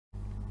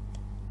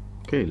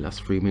Okay,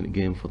 last 3-minute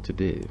game for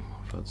today.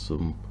 I've had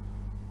some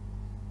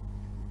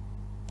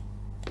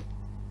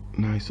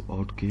nice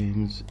odd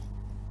games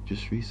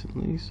just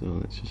recently, so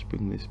let's just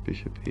bring this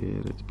bishop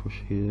here, let's push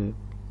here,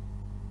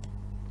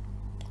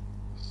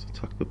 let's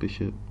attack the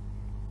bishop.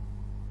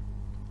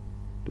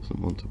 Doesn't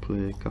want to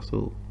play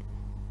castle.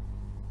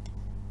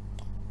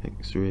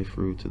 X-ray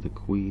through to the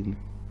queen,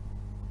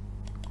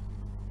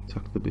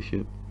 attack the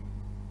bishop,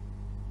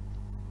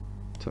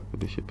 attack the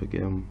bishop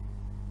again.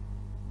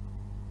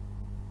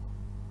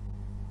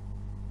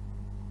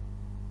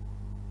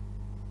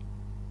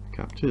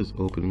 Captures,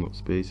 opening up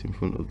space in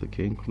front of the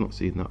king. I've not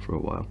seen that for a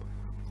while,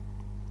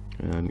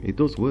 and it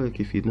does work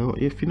if you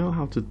know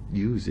how to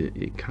use it.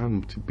 It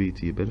can be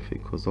to your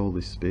benefit because all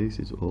this space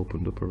is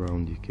opened up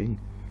around your king.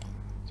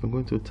 So I'm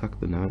going to attack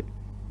the knight.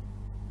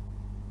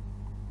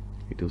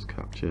 He does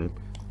capture,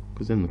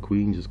 because then the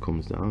queen just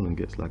comes down and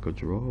gets like a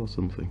draw or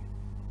something.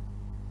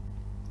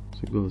 So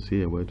it goes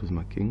here. Where does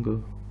my king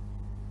go?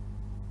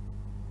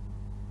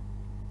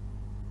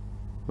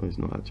 Oh, he's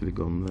not actually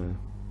gone there.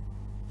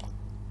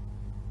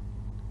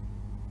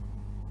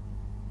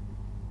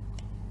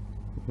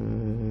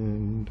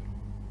 And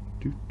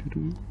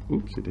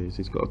oops, it is.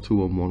 He's got a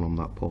 2-on-1 on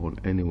that pawn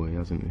anyway,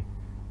 hasn't he?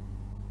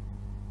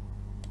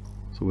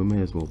 So we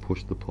may as well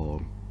push the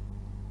pawn,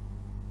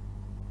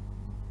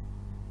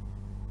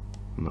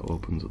 and that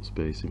opens up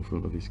space in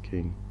front of his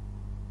king.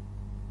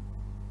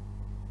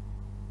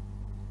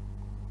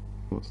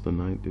 What's the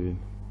knight doing?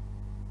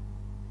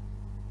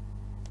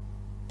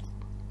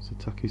 Let's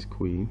attack his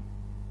queen.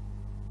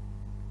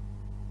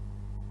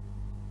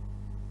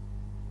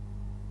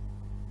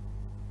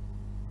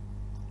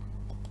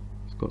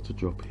 Got to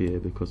drop here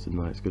because the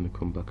knight's going to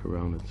come back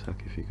around and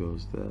attack if he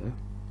goes there.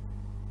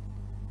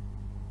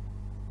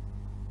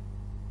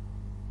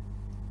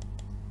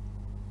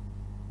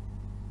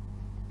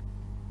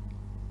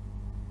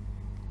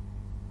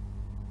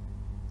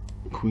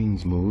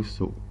 Queen's move,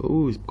 so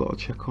oh, he's got a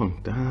check on.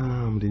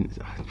 Damn, didn't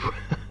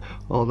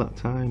all that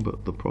time,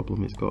 but the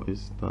problem it's got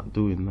is that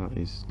doing that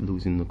is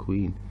losing the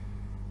queen.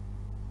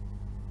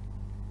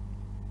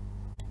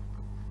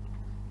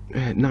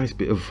 Nice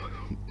bit of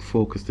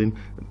focusing.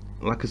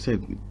 Like I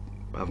said,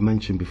 I've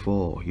mentioned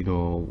before, you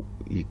know,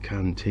 you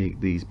can take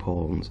these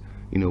pawns,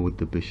 you know, with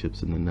the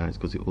bishops and the knights,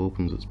 because it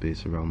opens up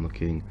space around the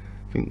king.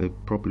 I think they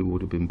probably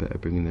would have been better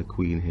bringing the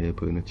queen here,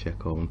 putting a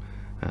check on,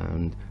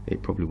 and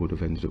it probably would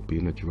have ended up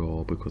being a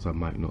draw because I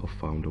might not have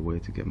found a way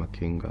to get my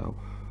king out.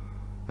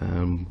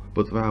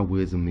 But there are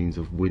ways and means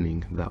of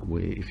winning that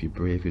way if you're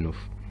brave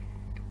enough.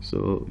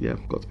 So yeah,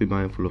 got to be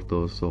mindful of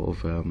those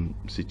sort of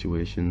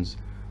situations.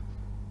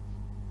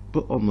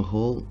 But on the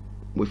whole,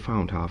 we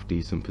found half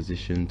decent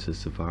position to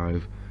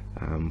survive,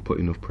 put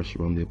enough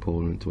pressure on the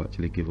opponent to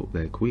actually give up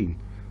their queen.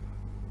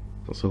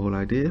 That's the whole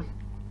idea.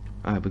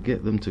 Either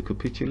get them to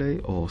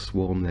capitulate or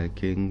swarm their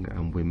king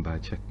and win by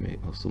checkmate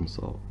of some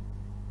sort.